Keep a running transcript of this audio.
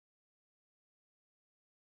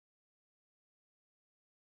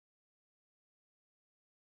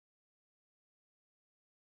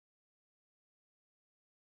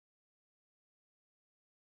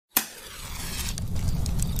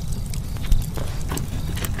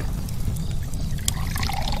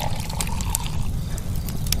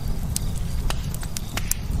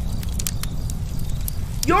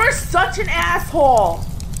such an asshole.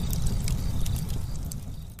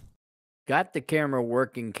 Got the camera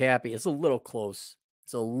working, Cappy. It's a little close.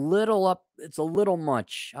 It's a little up. It's a little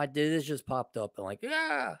much. This just popped up. And like,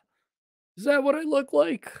 yeah. Is that what I look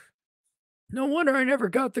like? No wonder I never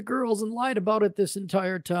got the girls and lied about it this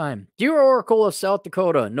entire time. Dear Oracle of South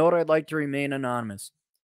Dakota, note I'd like to remain anonymous.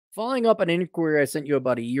 Following up an inquiry I sent you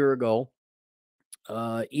about a year ago,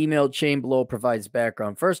 emailed chain below provides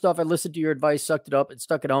background. First off, I listened to your advice, sucked it up, and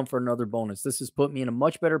stuck it on for another bonus. This has put me in a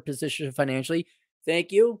much better position financially.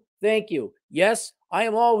 Thank you. Thank you. Yes, I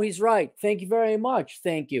am always right. Thank you very much.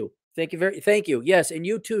 Thank you. Thank you. Yes, and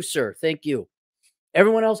you too, sir. Thank you.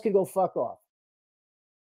 Everyone else can go fuck off.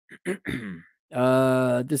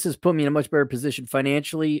 This has put me in a much better position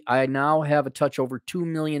financially. I now have a touch over $2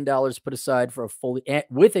 million put aside for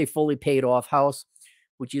with a fully paid off house,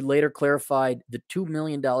 which he later clarified the $2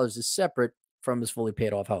 million is separate from his fully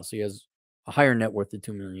paid off house. So he has a higher net worth than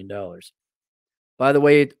 $2 million. By the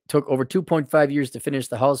way, it took over 2.5 years to finish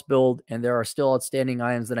the house build, and there are still outstanding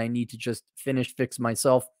items that I need to just fix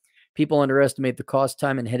myself. People underestimate the cost,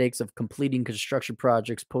 time, and headaches of completing construction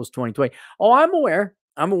projects post 2020. Oh, I'm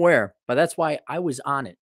aware, but that's why I was on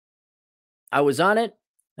it. I was on it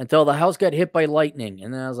until the house got hit by lightning,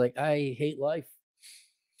 and then I was like, I hate life.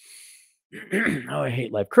 Oh, I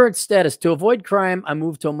hate life. Current status. To avoid crime, I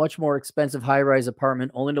moved to a much more expensive high-rise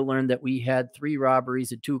apartment, only to learn that we had 3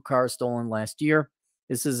 robberies and 2 cars stolen last year.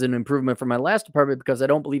 This is an improvement from my last apartment because I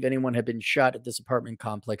don't believe anyone had been shot at this apartment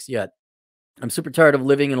complex yet. I'm super tired of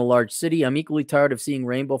living in a large city. I'm equally tired of seeing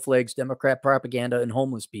rainbow flags, Democrat propaganda, and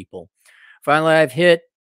homeless people. Finally, I've hit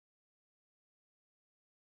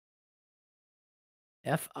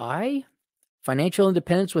FI, financial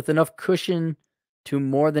independence with enough cushion to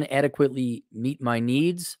more than adequately meet my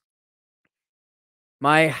needs.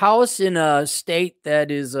 My house in a state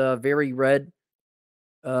that is very red.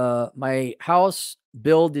 My house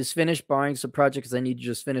build is finished, barring some projects I need to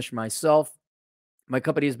just finish myself. My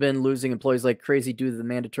company has been losing employees like crazy due to the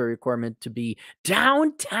mandatory requirement to be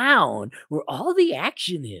downtown where all the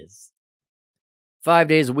action is. 5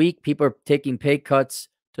 days a week, people are taking pay cuts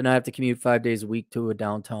to not have to commute 5 days a week to a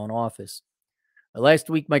downtown office. Last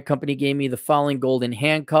week, my company gave me the following golden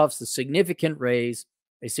handcuffs, a significant raise,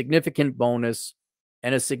 a significant bonus,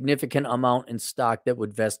 and a significant amount in stock that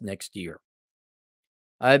would vest next year.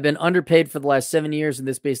 I've been underpaid for the last 7 years, and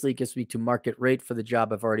this basically gets me to market rate for the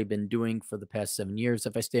job I've already been doing for the past 7 years.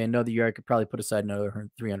 If I stay another year, I could probably put aside another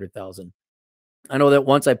 $300,000. I know that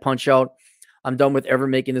once I punch out, I'm done with ever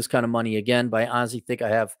making this kind of money again, but I honestly think I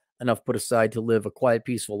have enough put aside to live a quiet,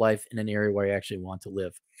 peaceful life in an area where I actually want to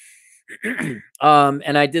live.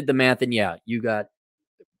 And I did the math, and yeah, you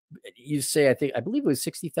say, I believe it was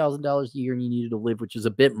 $60,000 a year and you needed to live, which is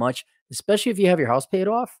a bit much, especially if you have your house paid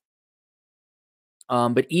off.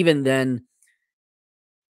 But even then,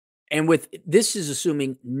 and with this is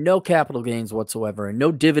assuming no capital gains whatsoever and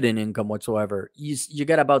no dividend income whatsoever, you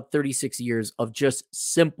got about 36 years of just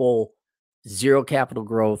simple zero capital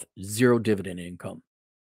growth, zero dividend income.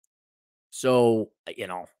 So,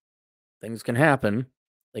 things can happen.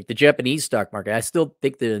 Like the Japanese stock market, I still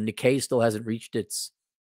think the Nikkei still hasn't reached its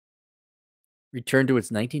return to its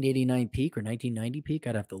 1989 peak or 1990 peak.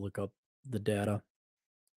 I'd have to look up the data.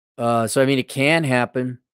 So, I mean, it can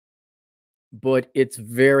happen, but it's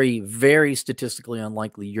very, very statistically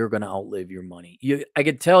unlikely you're going to outlive your money. I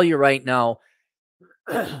can tell you right now,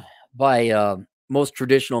 by most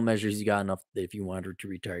traditional measures, you got enough that if you wanted to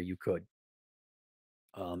retire, you could.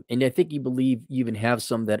 And I think you even have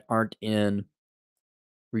some that aren't in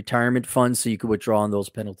retirement funds, so you could withdraw on those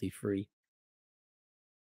penalty free.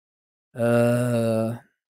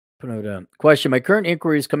 Question. My current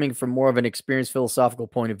inquiry is coming from more of an experienced philosophical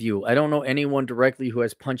point of view. I don't know anyone directly who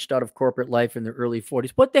has punched out of corporate life in their early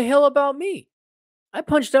 40s. What the hell about me? I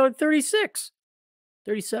punched out at 36,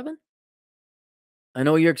 37. I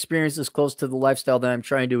know your experience is close to the lifestyle that I'm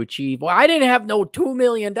trying to achieve. Well, I didn't have no $2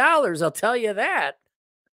 million, I'll tell you that.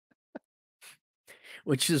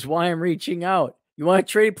 Which is why I'm reaching out. You want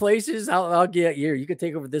to trade places? I'll get you. You can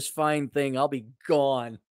take over this fine thing. I'll be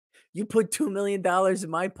gone. You put $2 million in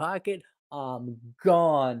my pocket, I'm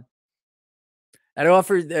gone. That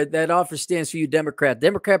offer stands for you, Democrat.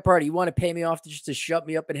 Democrat Party, you want to pay me off just to shut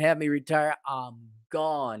me up and have me retire? I'm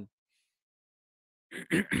gone.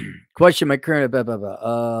 Question, my current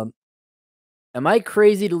am I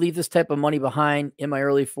crazy to leave this type of money behind in my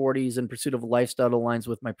early 40s in pursuit of a lifestyle that aligns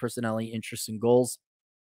with my personality, interests, and goals?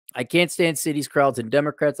 I can't stand cities, crowds, and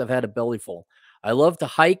Democrats. I've had a belly full. I love to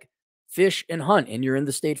hike, fish, and hunt, and you're in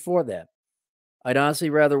the state for that. I'd honestly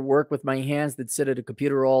rather work with my hands than sit at a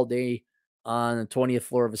computer all day on the 20th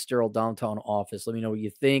floor of a sterile downtown office. Let me know what you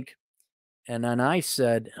think. And then I asked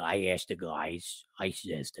the guys, I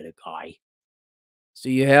says to the guy, so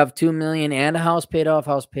you have 2 million and a house paid off,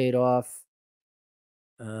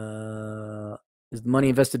 Uh, is the money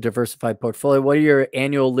invested diversified portfolio? What are your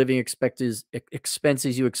annual living expenses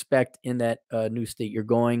you expect in that new state you're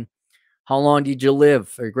going? How long did you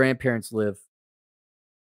live or your grandparents live?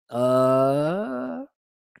 Uh,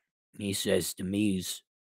 he says to me,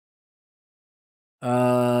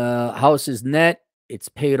 house is net. It's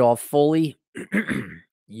paid off fully.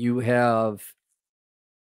 You have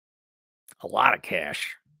a lot of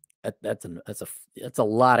cash. That's a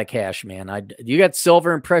lot of cash, man. You got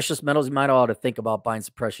silver and precious metals. You might ought to think about buying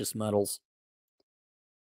some precious metals.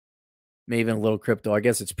 Maybe even a little crypto. I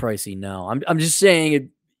guess it's pricey now. I'm just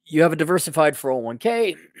saying you have a diversified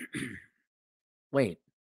 401k. Wait,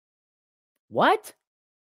 what?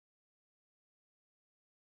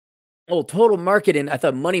 Oh, total market I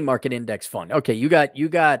thought money market index fund. Okay, you got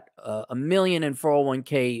a million in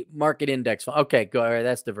 401k market index fund. Okay, go. All right,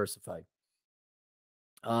 that's diversified.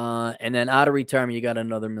 And then out of retirement, you got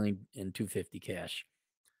another million in 250 cash.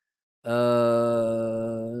 You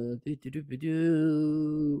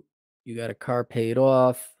got a car paid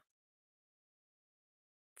off.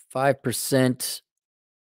 5%.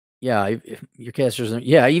 Yeah, if your cash isn't.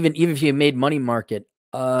 Yeah, even if you made money market.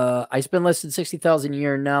 I spend less than 60,000 a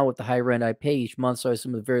year now with the high rent I pay each month, so I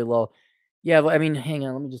assume it's very low. Yeah, well, I mean, hang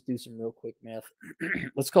on, let me just do some real quick math.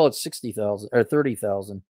 Let's call it 60,000 or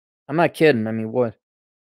 30,000. I'm not kidding. I mean, what?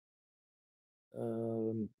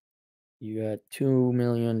 Um, you got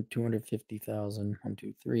 2,250,000. 1,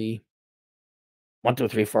 2, 3. 1, 2,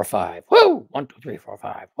 3, 4, 5. Woo! 1, 2, 3, 4,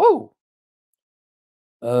 5. Woo!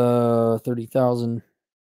 30,000.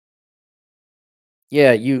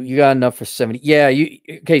 Yeah, you got enough for 70. Yeah,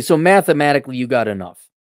 okay, so mathematically you got enough.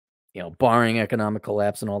 Barring economic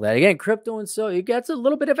collapse and all that. Again, crypto and so you got a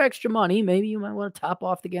little bit of extra money. Maybe you might want to top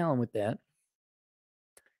off the gallon with that.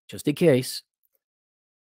 Just in case.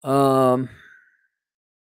 Where's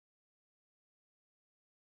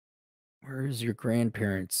your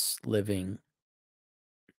grandparents living?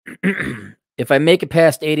 If I make it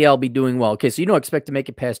past 80, I'll be doing well. Okay, so you don't expect to make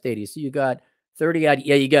it past 80. So you got 30 odd.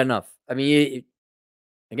 Yeah, you got enough. I mean,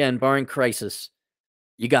 again, barring crisis,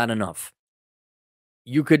 you got enough.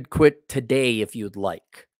 You could quit today if you'd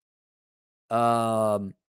like.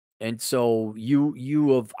 And so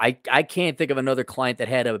I can't think of another client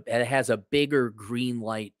that has a bigger green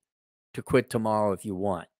light to quit tomorrow if you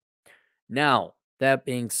want. Now, that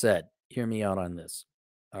being said, hear me out on this.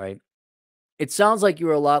 All right. It sounds like you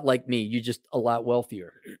were a lot like me. You just a lot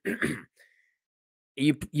wealthier.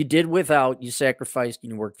 You did without, you sacrificed,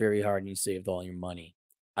 and you worked very hard, and you saved all your money.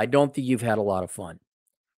 I don't think you've had a lot of fun.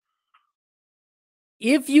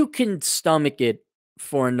 If you can stomach it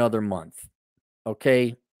for another month,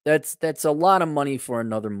 okay, that's a lot of money for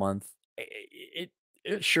another month. It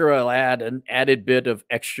sure will add an added bit of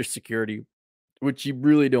extra security, which you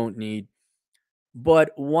really don't need.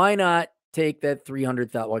 But why not take that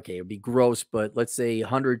 300,000? Okay, it'd be gross, but let's say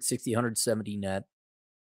 160, 170 net,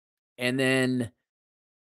 and then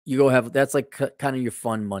you go have that's like kind of your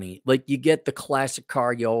fun money. Like you get the classic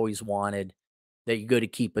car you always wanted that you're going to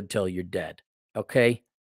keep until you're dead. Okay.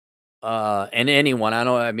 And anyone,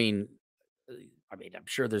 I'm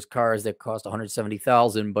sure there's cars that cost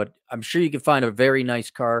 170,000, but I'm sure you can find a very nice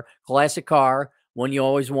car, classic car, one you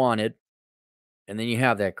always wanted, and then you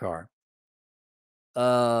have that car.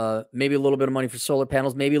 Maybe a little bit of money for solar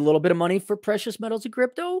panels, maybe a little bit of money for precious metals and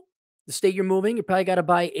crypto. The state you're moving, you probably got to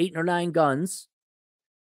buy 8 or 9 guns.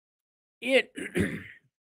 It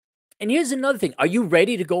And here's another thing. Are you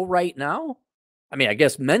ready to go right now? I mean, I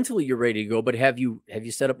guess mentally you're ready to go, but have you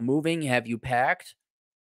set up moving? Have you packed?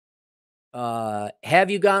 Have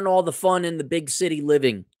you gotten all the fun in the big city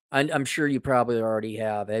living? I'm sure you probably already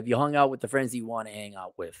have. Have you hung out with the friends that you want to hang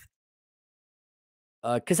out with?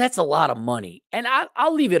 Because that's a lot of money, and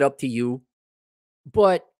I'll leave it up to you.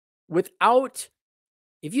 But without,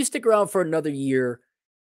 if you stick around for another year,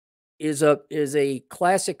 is a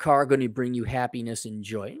classic car going to bring you happiness and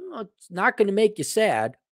joy? Well, it's not going to make you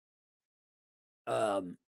sad.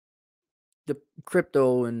 Um, the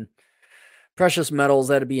crypto and precious metals,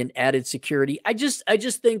 that'd be an added security. I just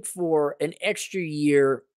think for an extra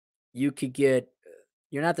year, you could get.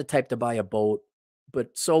 You're not the type to buy a boat,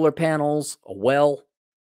 but solar panels, a well.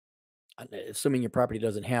 Assuming your property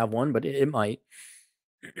doesn't have one, but it might.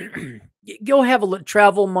 Go have a little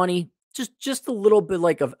travel money, just a little bit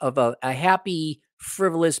like of a happy,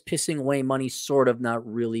 frivolous, pissing away money, sort of, not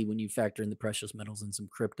really when you factor in the precious metals and some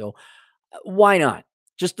crypto. Why not?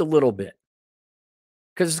 Just a little bit.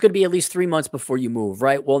 Because it's going to be at least 3 months before you move,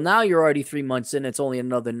 right? Well, now you're already 3 months in. It's only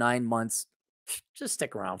another 9 months. just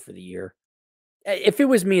stick around for the year. If it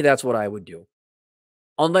was me, that's what I would do.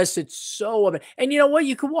 Unless it's so, and you know what?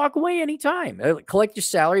 You can walk away anytime. Collect your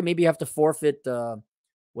salary. Maybe you have to forfeit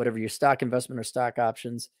whatever your stock investment or stock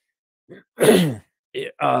options.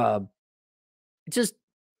 uh, just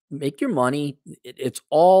make your money. It's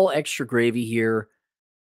all extra gravy here.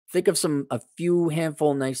 Think of a few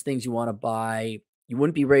handful of nice things you want to buy. You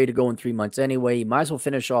wouldn't be ready to go in 3 months anyway. You might as well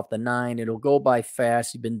finish off the 9. It'll go by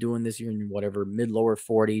fast. You've been doing this, you're in whatever, mid lower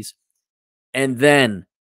 40s. And then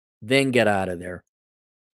get out of there.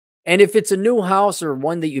 And if it's a new house or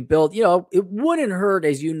one that you built, it wouldn't hurt,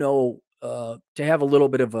 as you know, to have a little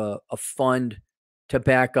bit of a fund to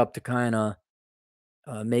back up to kind of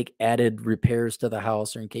make added repairs to the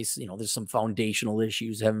house, or in case, there's some foundational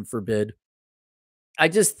issues, heaven forbid. I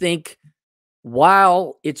just think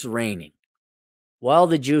while it's raining, while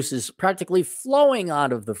the juice is practically flowing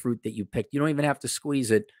out of the fruit that you picked, you don't even have to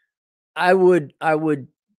squeeze it. I would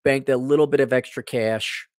bank that little bit of extra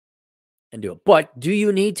cash and do it. But do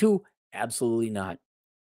you need to? Absolutely not.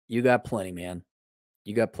 You got plenty, man.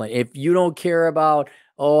 You got plenty. If you don't care about,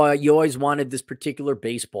 you always wanted this particular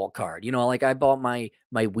baseball card. Like I bought my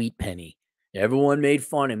wheat penny. Everyone made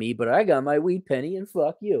fun of me, but I got my wheat penny and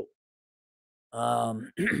fuck you.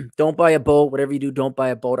 Don't buy a boat. Whatever you do, don't buy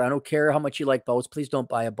a boat. I don't care how much you like boats. Please don't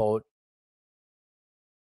buy a boat.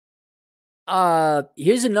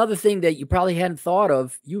 Here's another thing that you probably hadn't thought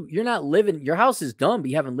of. You're not living, your house is done, but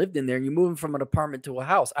you haven't lived in there and you're moving from an apartment to a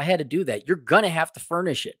house. I had to do that. You're going to have to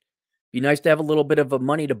furnish it. Be nice to have a little bit of a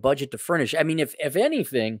money to budget to furnish. I mean, if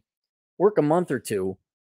anything, work a month or two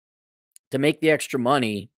to make the extra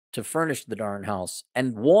money to furnish the darn house.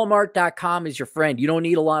 And Walmart.com is your friend. You don't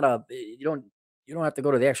need a lot of, you don't have to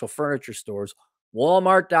go to the actual furniture stores.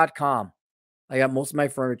 Walmart.com. I got most of my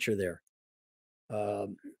furniture there.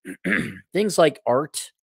 Things like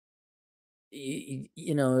art,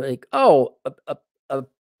 like, a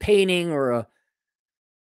painting or a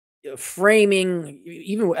framing.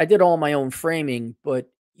 Even I did all my own framing,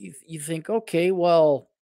 but you think, okay, well,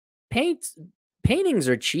 paintings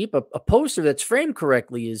are cheap. A poster that's framed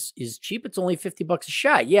correctly is cheap. It's only $50 a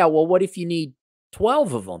shot. Yeah, well, what if you need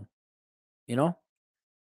 12 of them?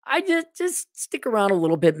 I just stick around a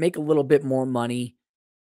little bit, make a little bit more money,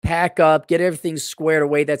 pack up, get everything squared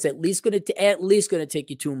away. That's at least going to take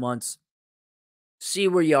you 2 months. See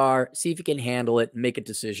where you are, see if you can handle it, and make a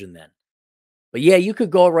decision then. But yeah, you could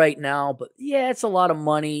go right now, but yeah, it's a lot of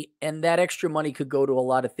money, and that extra money could go to a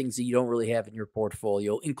lot of things that you don't really have in your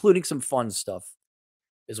portfolio, including some fun stuff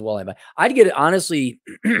as well. I'd get it, honestly,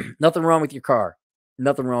 nothing wrong with your car.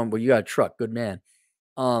 Nothing wrong, but you got a truck, good man.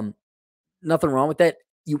 Nothing wrong with that.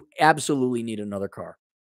 You absolutely need another car.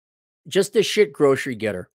 Just a shit grocery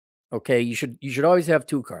getter. Okay, you should always have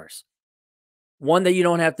 2 cars. One that you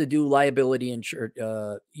don't have to do liability insurance.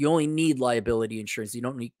 You only need liability insurance. You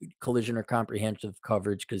don't need collision or comprehensive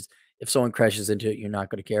coverage, because if someone crashes into it, you're not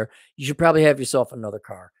going to care. You should probably have yourself another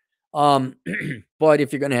car. But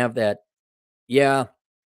if you're going to have that, yeah,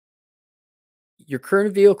 your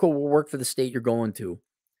current vehicle will work for the state you're going to.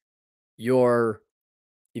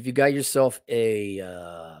 If you got yourself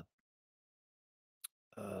a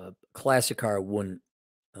classic car,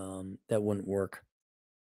 that wouldn't work.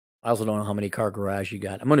 I also don't know how many car garage you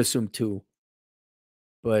got. I'm going to assume 2.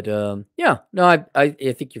 But yeah, no, I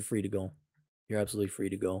think you're free to go. You're absolutely free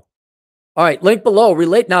to go. All right, link below.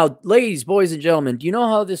 Relate now, ladies, boys, and gentlemen. Do you know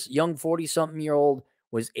how this young 40-something-year-old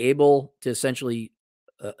was able to essentially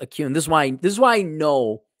accumulate? This is why I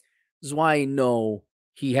know. This is why I know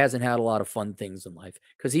he hasn't had a lot of fun things in life,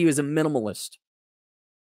 because he was a minimalist.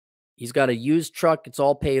 He's got a used truck. It's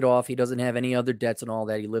all paid off. He doesn't have any other debts and all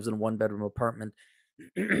that. He lives in a 1-bedroom apartment.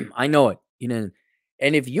 I know it.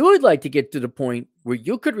 And if you would like to get to the point where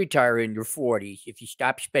you could retire in your 40s, if you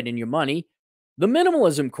stop spending your money, the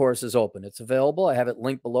minimalism course is open. It's available. I have it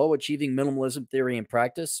linked below, Achieving Minimalism Theory and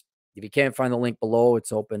Practice. If you can't find the link below,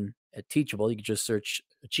 it's open at Teachable. You can just search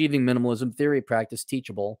Achieving Minimalism Theory, Practice,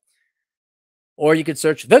 Teachable. Or you could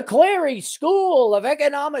search the Cleary School of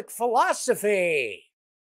Economic Philosophy.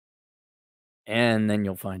 And then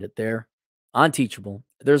you'll find it there on Teachable.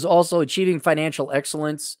 There's also Achieving Financial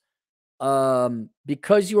Excellence.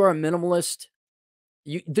 Because you are a minimalist,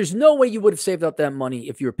 there's no way you would have saved up that money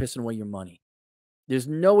if you were pissing away your money. There's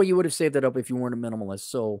no way you would have saved that up if you weren't a minimalist.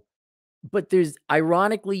 So, but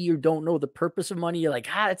ironically, you don't know the purpose of money. You're like,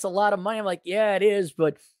 it's a lot of money. I'm like, yeah, it is.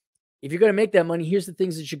 But if you're going to make that money, here's the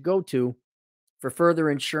things that you go to for further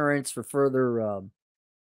insurance, for further,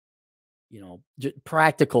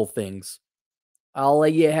 practical things. I'll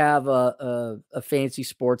let you have a fancy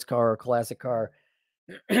sports car or classic car.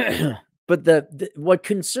 But what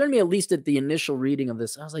concerned me, at least at the initial reading of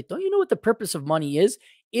this, I was like, don't you know what the purpose of money is?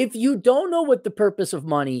 If you don't know what the purpose of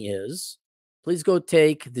money is, please go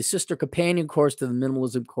take the sister companion course to the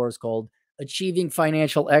minimalism course called Achieving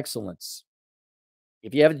Financial Excellence.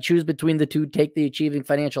 If you have to choose between the two, take the Achieving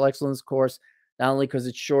Financial Excellence course, not only because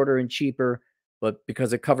it's shorter and cheaper, but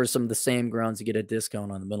because it covers some of the same grounds. You get a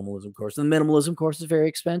discount on the minimalism course. And the minimalism course is very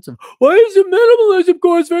expensive. Why is the minimalism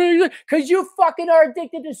course very expensive? Because you fucking are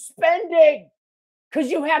addicted to spending. Because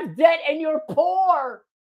you have debt and you're poor.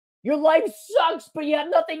 Your life sucks, but you have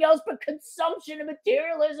nothing else but consumption and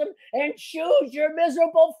materialism and shoes you're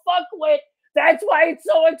miserable fuckwit. That's why it's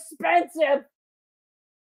so expensive.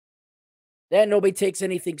 Then nobody takes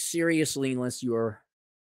anything seriously unless you're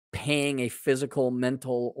paying a physical,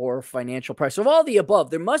 mental, or financial price. Of all the above,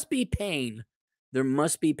 there must be pain. There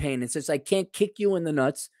must be pain. It says, I can't kick you in the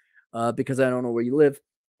nuts because I don't know where you live.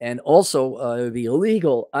 And also, it would be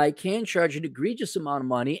illegal. I can charge an egregious amount of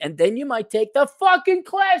money, and then you might take the fucking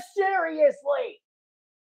class seriously.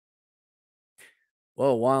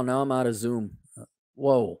 Whoa, wow, now I'm out of Zoom.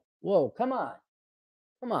 Whoa, come on.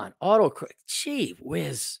 Come on, autocorrect. Gee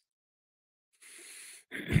whiz.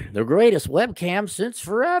 The greatest webcam since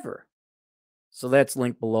forever. So that's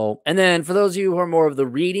linked below. And then for those of you who are more of the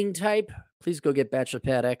reading type, please go get Bachelor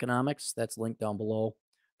Pad Economics. That's linked down below.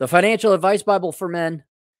 The Financial Advice Bible for Men,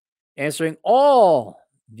 answering all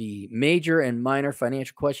the major and minor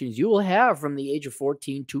financial questions you will have from the age of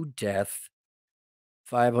 14 to death.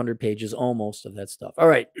 500 pages almost of that stuff. All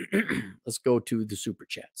right, let's go to the super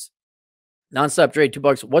chats. Nonstop Dre,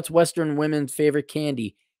 $2. What's Western women's favorite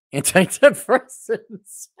candy?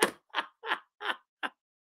 Antidepressants.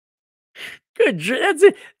 Good, Dre. That's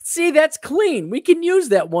it. See, that's clean. We can use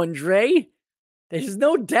that one, Dre. There's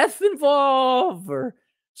no death involved or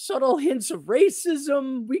subtle hints of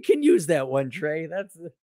racism. We can use that one, Dre. That's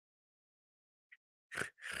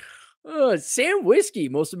Sam Whiskey,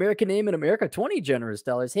 most American name in America, 20 generous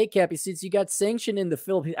dollars. Hey, Cappy, since you got sanctioned in the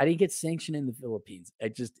Philippines, I didn't get sanctioned in the Philippines.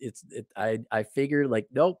 I figured like,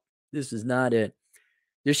 nope, this is not it.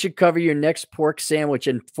 This should cover your next pork sandwich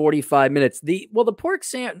in 45 minutes. The pork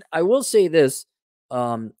sandwich, I will say this, as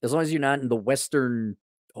long as you're not in the Western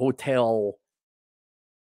hotel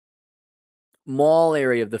mall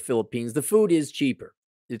area of the Philippines, the food is cheaper.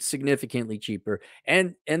 It's significantly cheaper.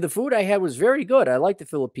 And the food I had was very good. I like the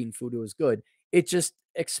Philippine food. It was good. It just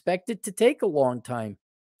expected to take a long time.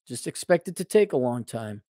 Just expected to take a long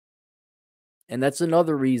time. And that's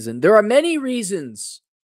another reason. There are many reasons.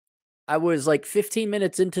 I was like 15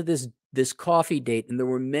 minutes into this coffee date, and there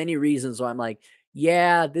were many reasons why I'm like,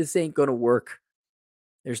 yeah, this ain't going to work.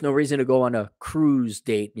 There's no reason to go on a cruise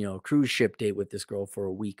date, cruise ship date with this girl for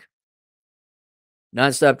a week.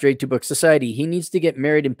 Nonstop Dre, $2 Society. He needs to get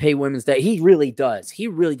married and pay women's debt. He really does.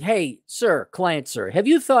 Hey, sir, client, sir, have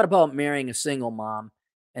you thought about marrying a single mom?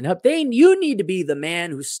 And you need to be the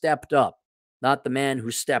man who stepped up, not the man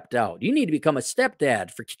who stepped out. You need to become a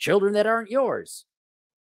stepdad for children that aren't yours.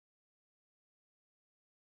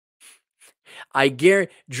 I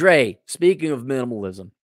guarantee, Dre, speaking of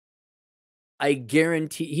minimalism, I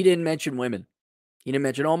guarantee he didn't mention women. He didn't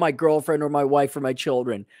mention, my girlfriend or my wife or my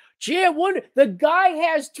children. Gee, the guy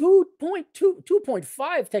has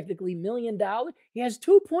 $2.5 technically $million. He has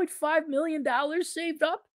 $2.5 million saved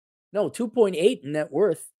up. No, 2.8 in net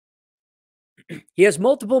worth. He has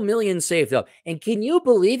multiple millions saved up. And can you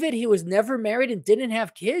believe it? He was never married and didn't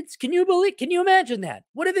have kids. Can you imagine that?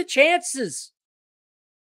 What are the chances?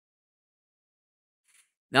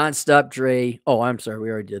 Nonstop Dre. Oh, I'm sorry. We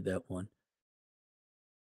already did that one.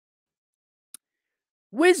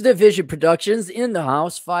 Wisdom Vision Productions in the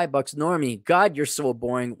house, $5 Normie. God, you're so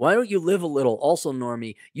boring. Why don't you live a little? Also,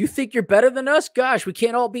 Normie, you think you're better than us? Gosh, we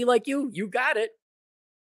can't all be like you. You got it.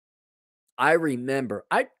 I remember,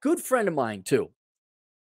 good friend of mine too.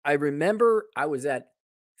 I remember I was at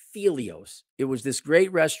Felios. It was this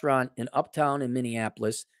great restaurant in Uptown in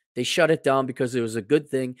Minneapolis. They shut it down because it was a good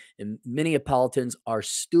thing. And Minneapolitans are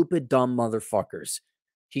stupid, dumb motherfuckers.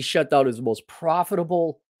 He shut down his most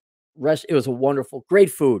profitable it was a wonderful, great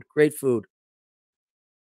food.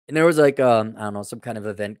 And there was like, I don't know, some kind of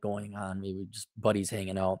event going on. Maybe just buddies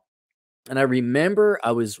hanging out. And I remember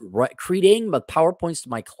I was creating my PowerPoints to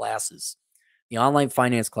my classes, the online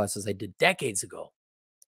finance classes I did decades ago.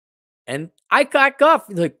 And I got off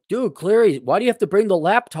like, dude, Clary, why do you have to bring the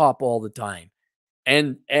laptop all the time?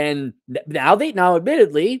 And now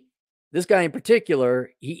admittedly, this guy in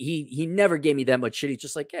particular, he never gave me that much shit. He's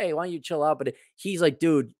just like, hey, why don't you chill out? But he's like,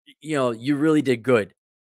 dude, you really did good.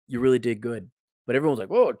 You really did good. But everyone's like,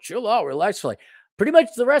 whoa, chill out, relax. Like, pretty much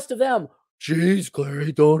the rest of them, geez,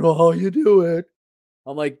 Clary, don't know how you do it.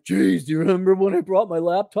 I'm like, geez, do you remember when I brought my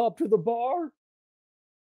laptop to the bar?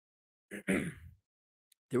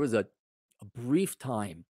 There was a brief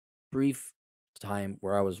time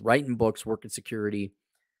where I was writing books, working security,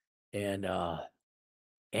 and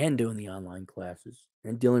doing the online classes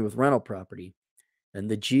and dealing with rental property. And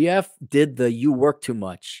the GF did the you work too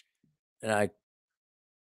much. And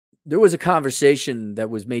there was a conversation that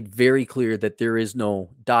was made very clear that there is no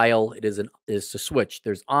dial. It is a switch.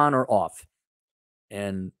 There's on or off.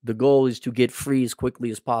 And the goal is to get free as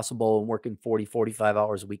quickly as possible, and working 40, 45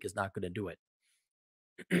 hours a week is not going to do it.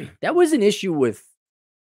 That was an issue with,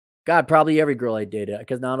 God, probably every girl I dated.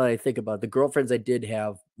 Because now that I think about it, the girlfriends I did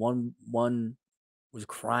have, one was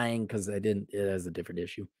crying because I didn't. It was a different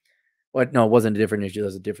issue. But no, it wasn't a different issue. That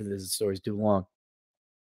was a different. This story's too long.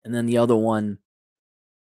 And then the other one,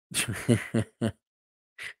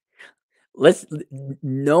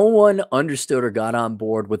 no one understood or got on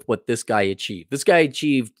board with what this guy achieved. This guy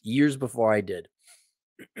achieved years before I did.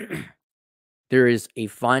 There is a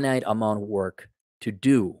finite amount of work to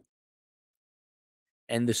do.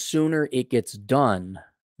 And the sooner it gets done,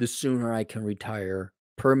 the sooner I can retire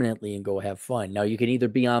permanently and go have fun. Now, you can either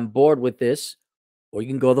be on board with this or you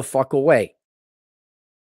can go the fuck away.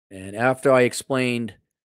 And after I explained,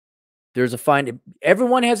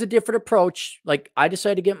 everyone has a different approach. Like, I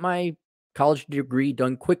decided to get my college degree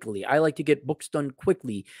done quickly. I like to get books done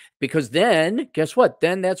quickly because then, guess what?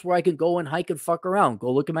 Then that's where I can go and hike and fuck around.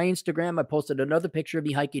 Go look at my Instagram. I posted another picture of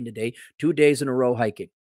me hiking today, 2 days in a row hiking.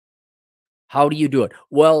 How do you do it?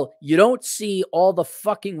 Well, you don't see all the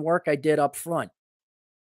fucking work I did up front.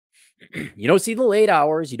 You don't see the late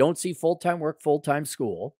hours. You don't see full-time work, full-time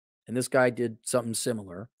school. And this guy did something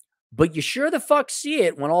similar. But you sure the fuck see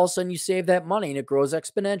it when all of a sudden you save that money and it grows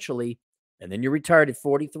exponentially. And then you're retired at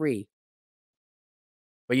 43.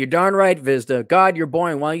 But you're darn right, Vizda. God, you're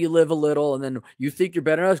boring. Why don't you live a little? And then you think you're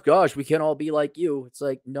better than us? Gosh, we can't all be like you. It's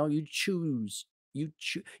like, no, you choose. You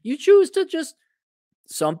choose to just...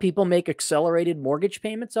 Some people make accelerated mortgage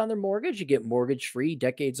payments on their mortgage. You get mortgage free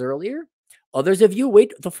decades earlier. Others of you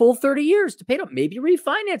wait the full 30 years to pay it up. Maybe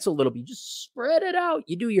refinance a little bit. You just spread it out.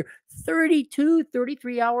 You do your 32,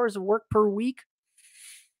 33 hours of work per week.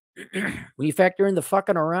 When you factor in the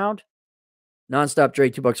fucking around, Nonstop Dre,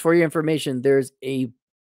 $2. For your information, there's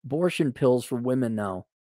abortion pills for women now.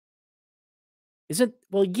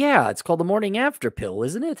 Well, yeah, it's called the morning after pill,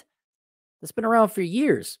 isn't it? It's been around for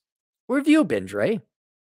years. Where have you been, Dre?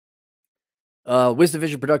 Wisdom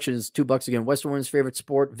Vision Productions, $2 again. Western Women's favorite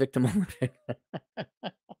sport, Victim Olympic.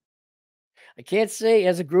 I can't say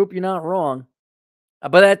as a group you're not wrong.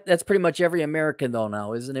 But that's pretty much every American though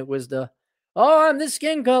now, isn't it? Oh, I'm this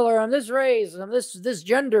skin color, I'm this race, I'm this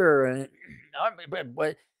gender, and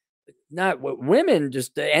but not women,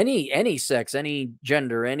 just any sex, any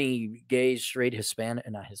gender, any gay, straight, Hispanic,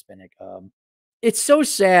 not Hispanic. It's so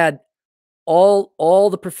sad. All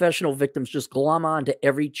the professional victims just glom on to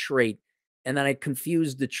every trait, and then I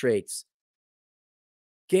confuse the traits.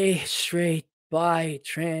 Gay, straight, bi,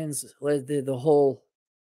 trans, the whole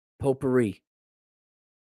potpourri.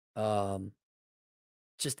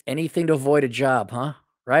 Just anything to avoid a job, huh?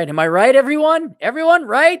 Right? Am I right, everyone? Everyone,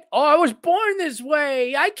 right? Oh, I was born this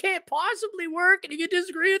way. I can't possibly work. And if you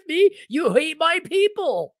disagree with me, you hate my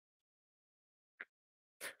people.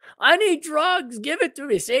 I need drugs. Give it to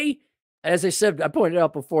me. See? As I said, I pointed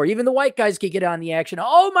out before, even the white guys can get on the action.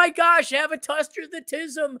 Oh my gosh, have a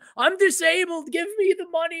autism. I'm disabled. Give me the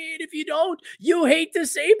money. And if you don't, you hate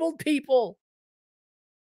disabled people.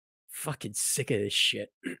 Fucking sick of this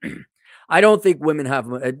shit. I don't think women have,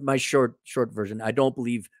 my short version, I don't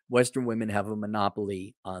believe Western women have a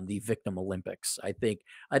monopoly on the Victim Olympics. I think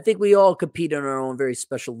we all compete in our own very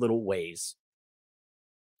special little ways.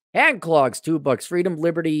 Hand clogs, $2. Freedom,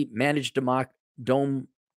 liberty, managed Dome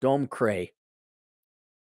Cray.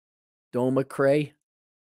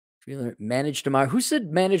 Managed democracy. Who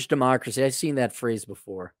said managed democracy? I've seen that phrase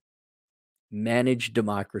before. Managed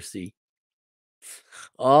democracy.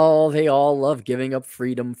 Oh, they all love giving up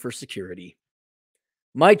freedom for security.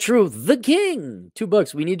 My Truth, the King,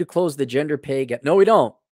 $2. We need to close the gender pay gap. No, we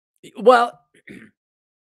don't. Well,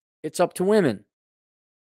 it's up to women.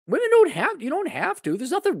 Women you don't have to. There's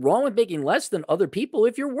nothing wrong with making less than other people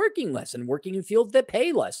if you're working less and working in fields that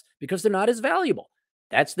pay less because they're not as valuable.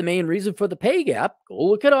 That's the main reason for the pay gap. Go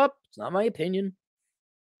look it up. It's not my opinion.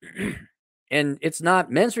 And it's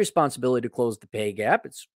not men's responsibility to close the pay gap.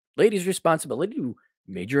 It's ladies' responsibility to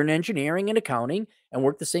major in engineering and accounting and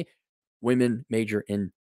work the same. Women major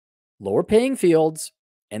in lower paying fields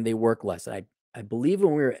and they work less. I believe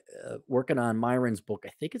when we were working on Myron's book,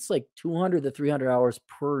 I think it's like 200 to 300 hours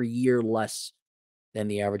per year less than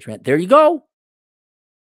the average man. There you go.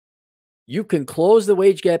 You can close the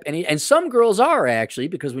wage gap, and some girls are actually,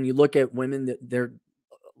 because when you look at women, they're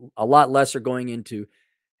a lot less are going into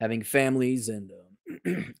having families and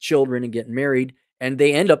children and getting married, and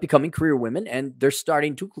they end up becoming career women, and they're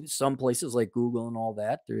starting to some places like Google and all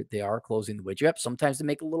that. They are closing the wage gap. Sometimes they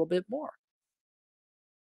make a little bit more.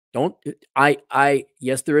 Don't I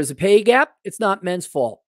yes, there is a pay gap. It's not men's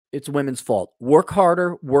fault. It's women's fault. Work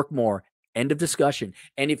harder, work more. End of discussion.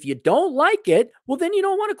 And if you don't like it, well, then you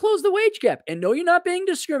don't want to close the wage gap. And no, you're not being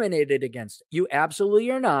discriminated against. You absolutely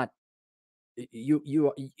are not.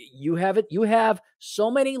 You have it. You have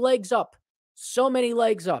so many legs up. So many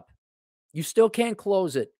legs up. You still can't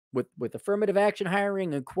close it with affirmative action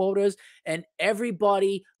hiring and quotas and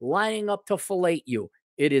everybody lining up to fillet you.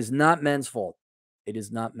 It is not men's fault. It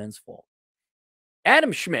is not men's fault.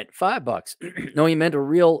 Adam Schmidt, $5. No, he meant a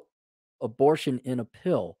real abortion in a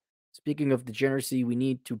pill. Speaking of degeneracy, we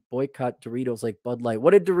need to boycott Doritos like Bud Light.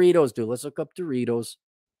 What did Doritos do? Let's look up Doritos.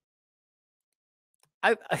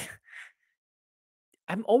 I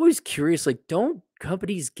I'm always curious. Like, don't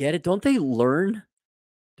companies get it? Don't they learn?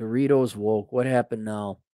 Doritos woke. What happened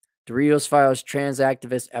now? Doritos files trans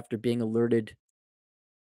activist after being alerted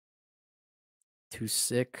to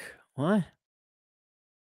sick. What?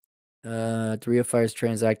 Dorito fires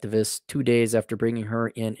trans activist 2 days after bringing her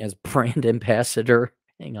in as brand ambassador.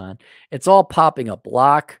 Hang on. It's all popping up.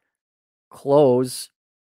 Block, close.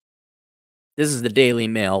 This is the Daily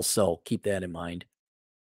Mail, so keep that in mind.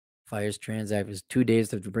 Fires trans activist 2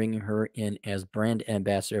 days after bringing her in as brand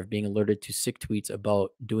ambassador of being alerted to sick tweets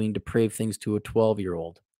about doing depraved things to a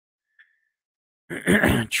 12-year-old.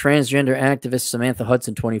 Transgender activist Samantha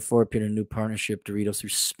Hudson, 24, appeared in a new partnership, Doritos through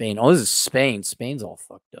Spain. Oh, this is Spain. Spain's all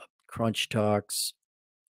fucked up. Crunch Talks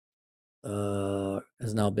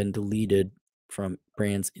has now been deleted from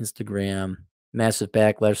brand's Instagram. Massive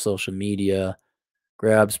backlash, social media.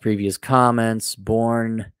 Grabs previous comments.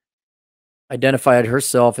 Born identified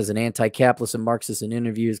herself as an anti-capitalist and Marxist in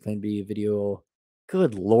interviews, claimed to be a video.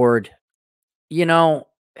 Good Lord. You know,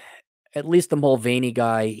 at least the Mulvaney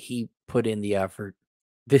guy, he put in the effort.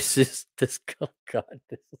 Oh God, this is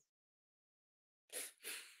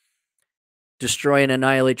destroy and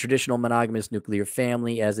annihilate traditional monogamous nuclear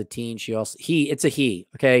family as a teen. It's a he.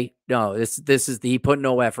 Okay. No, this is he put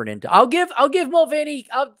no effort into. I'll give Mulvaney,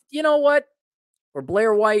 you know what? Or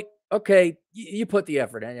Blair White. Okay. You put the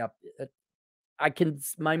effort in.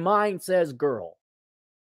 My mind says girl.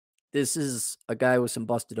 This is a guy with some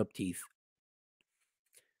busted up teeth.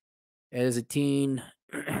 As a teen,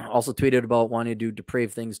 also tweeted about wanting to do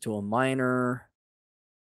depraved things to a minor.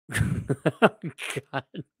 God.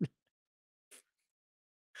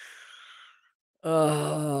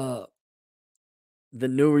 The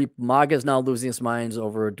new MAGA is now losing its minds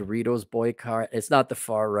over a Doritos boycott. It's not the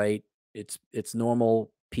far right. It's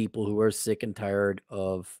normal people who are sick and tired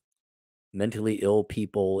of mentally ill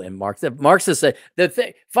people and Marxists say the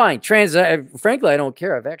thing. Fine, trans. Frankly, I don't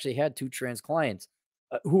care. I've actually had 2 trans clients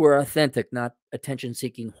who are authentic, not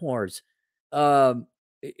attention-seeking whores.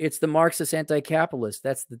 It's the Marxist anti-capitalist.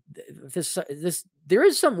 That's this. There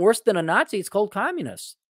is something worse than a Nazi. It's called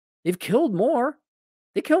communists. They've killed more.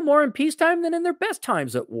 They kill more in peacetime than in their best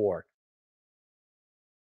times at war.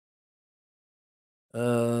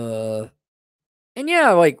 And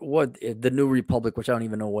yeah, like what the New Republic, which I don't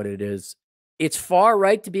even know what it is. It's far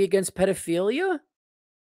right to be against pedophilia.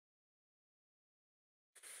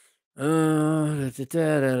 I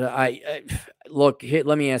look. Here,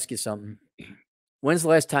 let me ask you something. When's the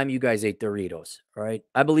last time you guys ate Doritos? All right.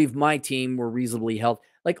 I believe my team were reasonably healthy.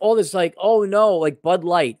 Like all this, like, oh no, like Bud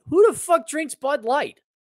Light. Who the fuck drinks Bud Light?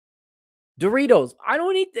 Doritos. I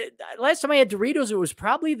don't eat the last time I had Doritos, it was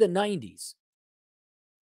probably the 90s.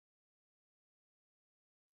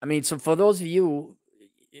 I mean, so for those of you,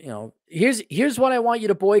 you know, here's what I want you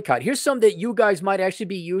to boycott. Here's some that you guys might actually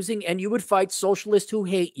be using, and you would fight socialists who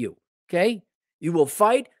hate you. Okay. You will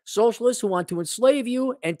fight socialists who want to enslave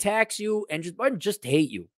you and tax you and just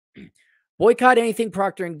hate you. Boycott anything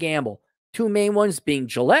Procter and Gamble. 2 main ones being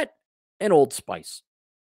Gillette and Old Spice.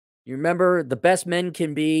 You remember the best men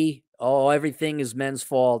can be, oh, everything is men's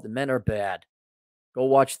fault and men are bad. Go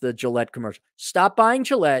watch the Gillette commercial. Stop buying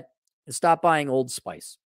Gillette and stop buying Old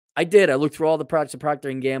Spice. I did. I looked through all the products that Procter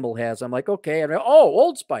and Gamble has. I'm like, okay. And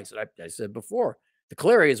Old Spice. I said before, the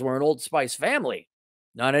Clarys were an Old Spice family.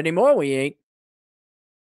 Not anymore. We ain't.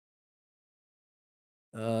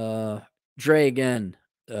 Dre again.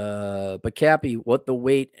 But Cappy, what the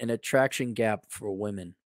weight and attraction gap for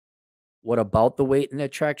women? What about the weight and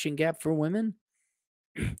attraction gap for women?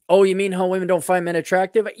 Oh, you mean how women don't find men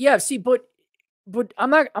attractive? Yeah, see, but I'm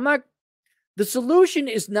not The solution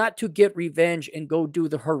is not to get revenge and go do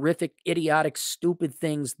the horrific, idiotic, stupid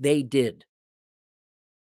things they did.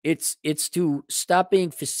 It's to stop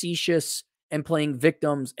being facetious and playing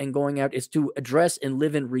victims and going out. It's to address and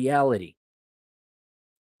live in reality.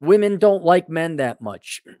 Women don't like men that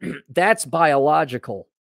much. That's biological.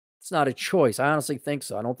 It's not a choice. I honestly think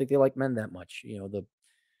so. I don't think they like men that much.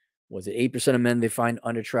 Was it 8% of men they find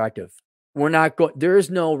unattractive? We're not go There is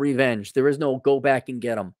no revenge. There is no go back and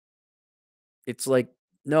get them. It's like,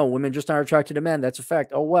 no, women just aren't attracted to men. That's a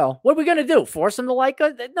fact. Oh, well, what are we going to do? Force them to like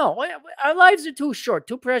us? No, our lives are too short,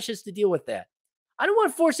 too precious to deal with that. I don't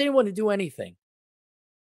want to force anyone to do anything.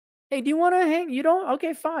 Hey, do you want to hang? You don't?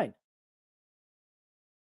 Okay, fine.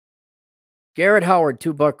 Garrett Howard,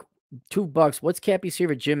 $2. What's Cappy's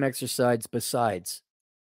favorite gym exercise besides?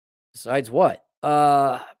 Besides what?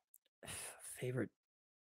 Favorite.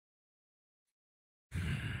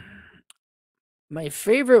 My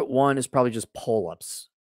favorite one is probably just pull-ups.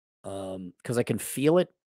 Because I can feel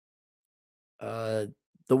it. The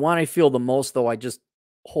one I feel the most, though, I just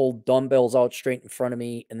hold dumbbells out straight in front of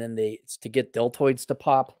me, and then it's to get deltoids to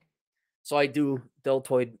pop. So I do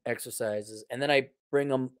deltoid exercises, and then I bring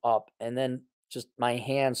them up, and then just my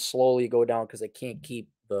hands slowly go down because I can't keep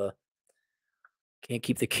the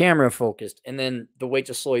camera focused, and then the weight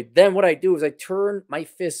just slowly. Then what I do is I turn my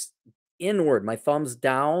fist inward, my thumbs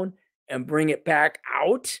down, and bring it back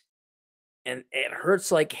out, and it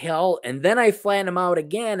hurts like hell. And then I flatten them out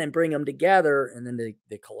again and bring them together, and then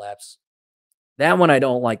they collapse. That one I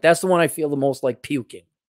don't like. That's the one I feel the most like puking.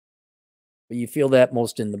 But you feel that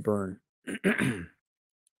most in the burn.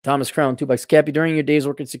 Thomas Crown, $2. Cappy, during your days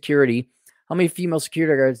working security, how many female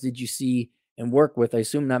security guards did you see and work with? I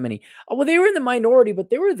assume not many. Oh, well, they were in the minority, but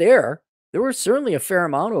they were there. There were certainly a fair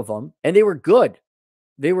amount of them, and they were good.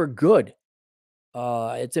 They were good.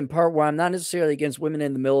 It's in part why I'm not necessarily against women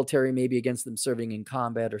in the military, maybe against them serving in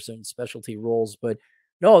combat or certain specialty roles, but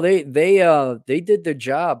no, they did their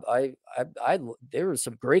job. There were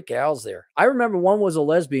some great gals there. I remember one was a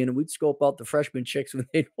lesbian, and we'd scope out the freshman chicks when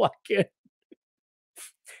they'd walk in.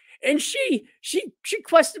 And she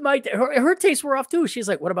questioned her tastes were off too. She's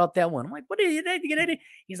like, "What about that one?" I'm like, "What did you get in?"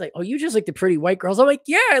 He's like, "Oh, you just like the pretty white girls." I'm like,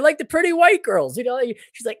 "Yeah, I like the pretty white girls."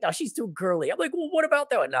 She's like, "No, she's too girly." I'm like, "Well, what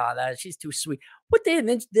about that one?" "No, she's too sweet." What they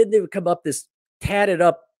then they would come up this tatted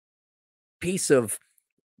up piece of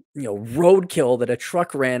roadkill that a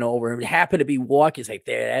truck ran over and happened to be walking. He's like,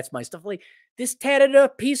 "There, that's my stuff." Like, this tatted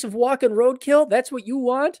up piece of walking roadkill. That's what you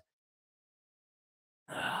want?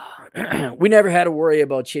 We never had to worry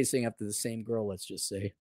about chasing after the same girl, let's just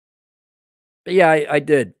say. But yeah, I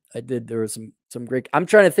did. I did. There was some great. I'm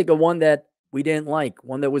trying to think of one that we didn't like,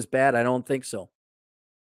 one that was bad. I don't think so.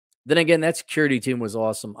 Then again, that security team was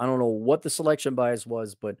awesome. I don't know what the selection bias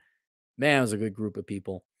was, but man, it was a good group of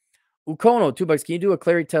people. Ukono, $2. Can you do a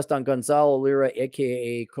clarity test on Gonzalo Lira,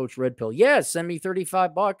 aka Coach Red Pill? Yeah, send me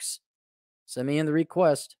 $35. Send me in the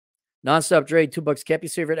request. Nonstop Dre, $2.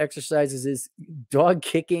 Cappy's favorite exercises is dog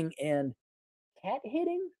kicking and cat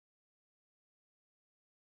hitting.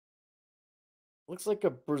 Looks like a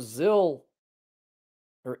Brazil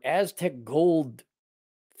or Aztec gold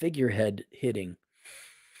figurehead hitting.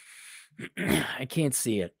 I can't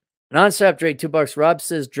see it. Nonstop Dre, $2. Rob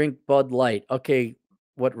says drink Bud Light. Okay,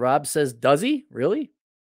 what Rob says, does he? Really?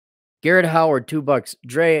 Garrett Howard, $2.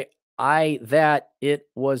 Dre, it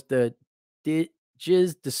was the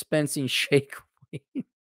jizz dispensing shake weight.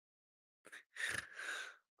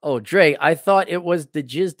 Oh, Dre, I thought it was the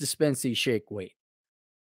jizz dispensing shake weight.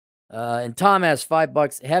 And Tom has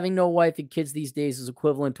 $5. Having no wife and kids these days is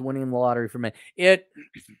equivalent to winning the lottery for men.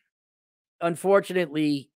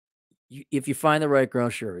 Unfortunately, if you find the right girl,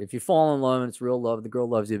 sure. If you fall in love and it's real love, the girl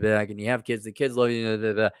loves you back, and you have kids, the kids love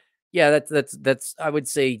you. Yeah, that's I would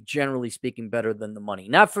say generally speaking better than the money.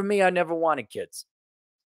 Not for me. I never wanted kids.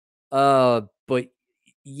 But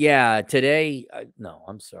yeah, today, no,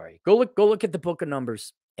 I'm sorry. Go look at the book of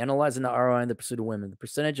numbers. Analyzing the ROI in the pursuit of women. The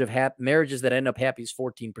percentage of marriages that end up happy is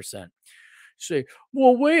 14%. Say,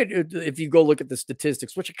 well, wait, if you go look at the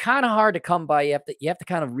statistics, which are kind of hard to come by, you have to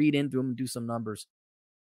kind of read into them and do some numbers.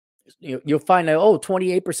 You'll find out,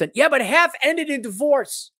 28%. Yeah, but half ended in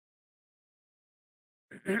divorce.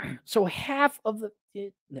 So half of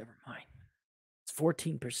never mind. It's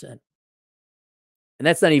 14%. And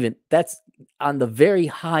that's on the very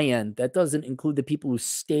high end. That doesn't include the people who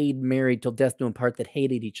stayed married till death do them part that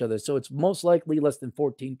hated each other. So it's most likely less than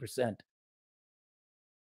 14%.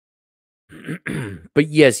 But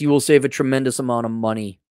yes, you will save a tremendous amount of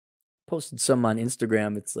money. Posted some on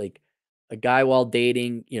Instagram. It's like a guy while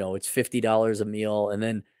dating, it's $50 a meal, and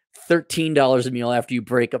then $13 a meal after you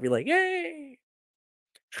break up. You're like, yay.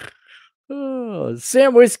 Oh,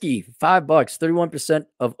 Sam Whiskey, $5, 31%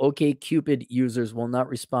 of OkCupid users will not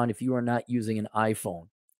respond if you are not using an iPhone.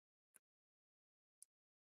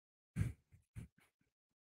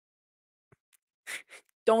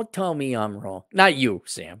 Don't tell me I'm wrong. Not you,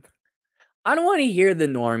 Sam. I don't want to hear the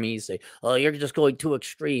normies say, "Oh, you're just going too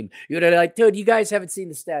extreme." You know, like, dude, you guys haven't seen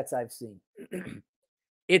the stats I've seen.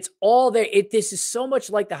 It's all there. This is so much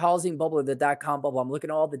like the housing bubble or the dot-com bubble. I'm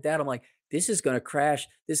looking at all the data. I'm like, this is going to crash.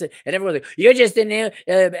 And everyone's like, you're just negative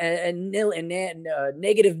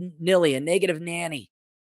nilly, a negative nanny.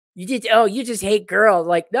 You just hate girls.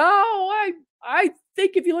 Like, no, I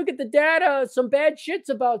think if you look at the data, some bad shit's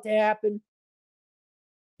about to happen.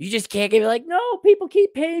 You just can't give it like, no, people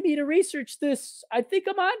keep paying me to research this. I think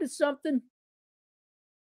I'm onto something.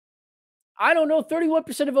 I don't know.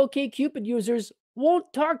 31% of OkCupid users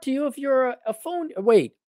won't talk to you if you're a phone.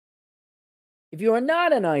 Wait, if you are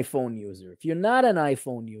not an iPhone user,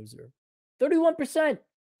 31%.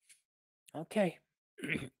 Okay.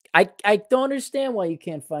 I don't understand why you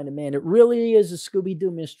can't find a man. It really is a Scooby-Doo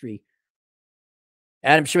mystery.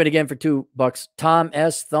 Adam Schmidt again for $2. Tom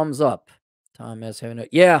S, thumbs up. Tom S having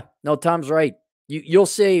yeah, no, Tom's right. You'll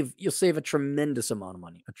save a tremendous amount of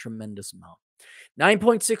money. A tremendous amount.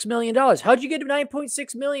 $9.6 million. How'd you get to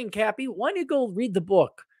 $9.6 million, Cappy? Why don't you go read the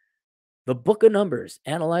book? The Book of Numbers,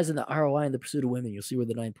 Analyzing the ROI in the Pursuit of Women. You'll see where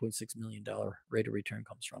the $9.6 million rate of return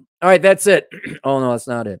comes from. All right, that's it. Oh, no, that's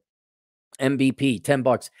not it. MVP,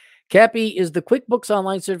 $10. Cappy, is the QuickBooks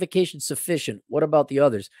Online certification sufficient? What about the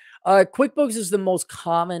others? QuickBooks is the most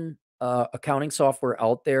common accounting software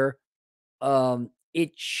out there.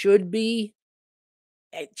 It should be.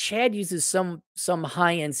 Chad uses some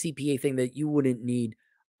high-end CPA thing that you wouldn't need.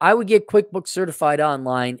 I would get QuickBooks certified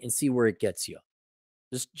online and see where it gets you.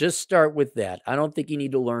 Just start with that. I don't think you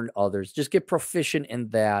need to learn others. Just get proficient in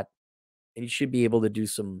that, and you should be able to do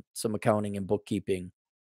some accounting and bookkeeping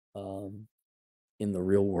in the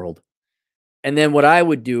real world. And then what I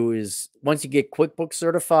would do is once you get QuickBooks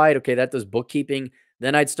certified, okay, that does bookkeeping.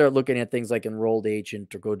 Then I'd start looking at things like Enrolled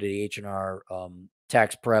Agent or go to the H&R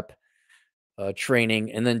tax prep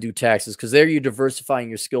training, and then do taxes, because there you're diversifying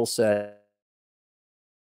your skill set.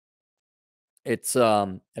 It's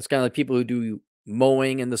kind of like people who do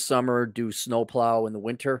mowing in the summer, do snowplow in the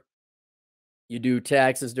winter. You do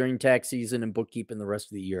taxes during tax season and bookkeeping the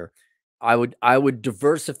rest of the year. I would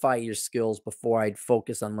diversify your skills before I'd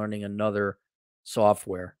focus on learning another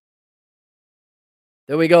software.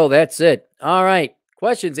 There we go. That's it. All right.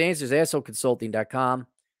 Questions, answers, assholeconsulting.com.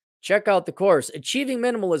 Check out the course, Achieving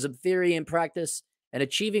Minimalism Theory and Practice and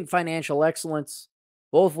Achieving Financial Excellence.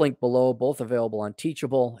 Both linked below, both available on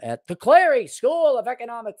Teachable at the Clary School of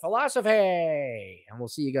Economic Philosophy. And we'll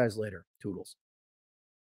see you guys later. Toodles.